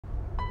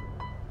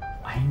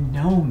I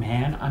know,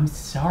 man. I'm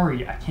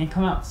sorry. I can't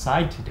come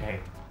outside today.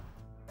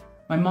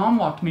 My mom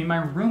locked me in my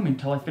room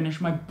until I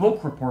finished my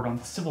book report on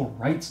the civil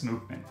rights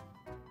movement.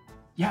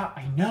 Yeah,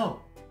 I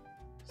know.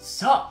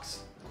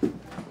 Sucks.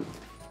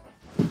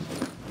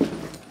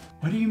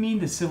 What do you mean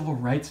the civil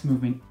rights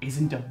movement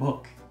isn't a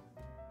book?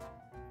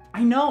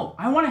 I know,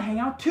 I want to hang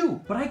out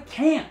too, but I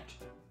can't.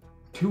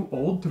 Too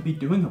old to be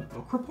doing a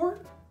book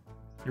report?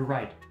 You're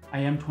right, I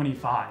am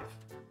 25.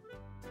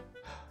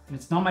 And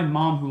it's not my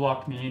mom who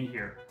locked me in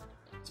here.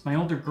 It's my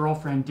older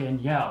girlfriend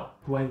Danielle,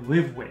 who I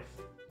live with.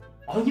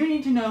 All you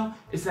need to know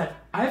is that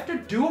I have to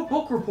do a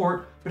book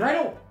report, but I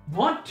don't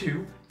want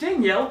to.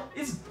 Danielle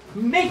is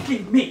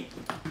making me.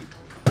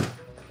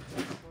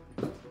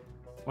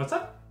 What's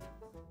up?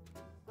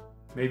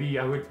 Maybe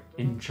I would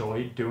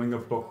enjoy doing a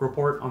book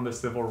report on the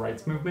civil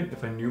rights movement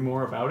if I knew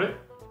more about it.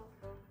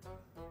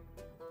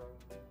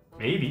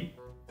 Maybe.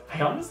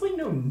 I honestly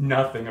know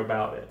nothing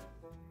about it.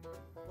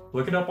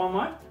 Look it up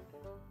online?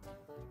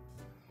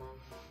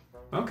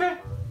 Okay.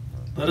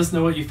 Let us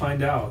know what you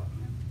find out.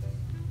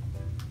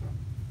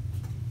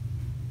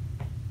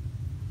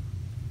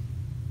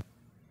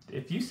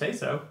 If you say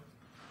so.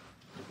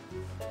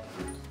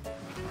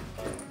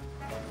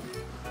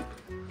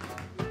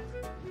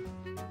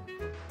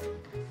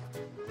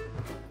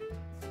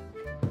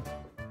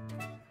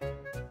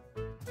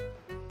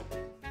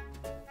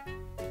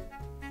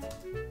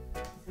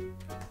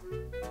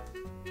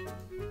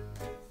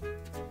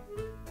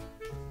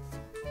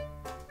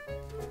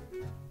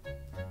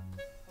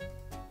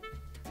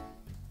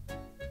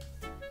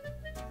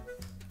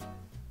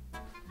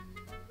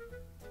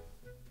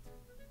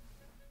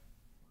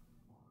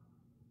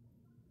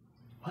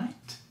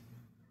 What?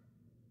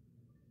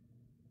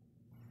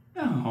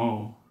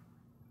 No.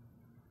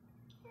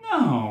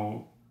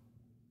 No.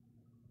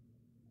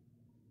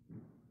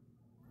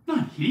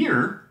 Not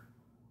here.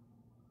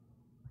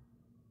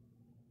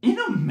 In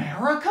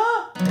America?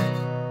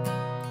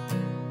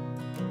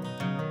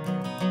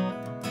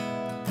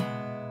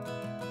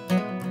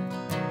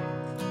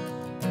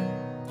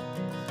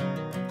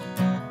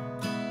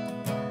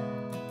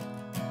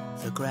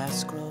 The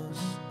grass grows,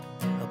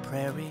 a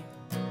prairie,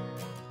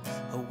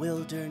 a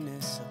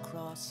wilderness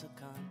across a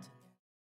continent.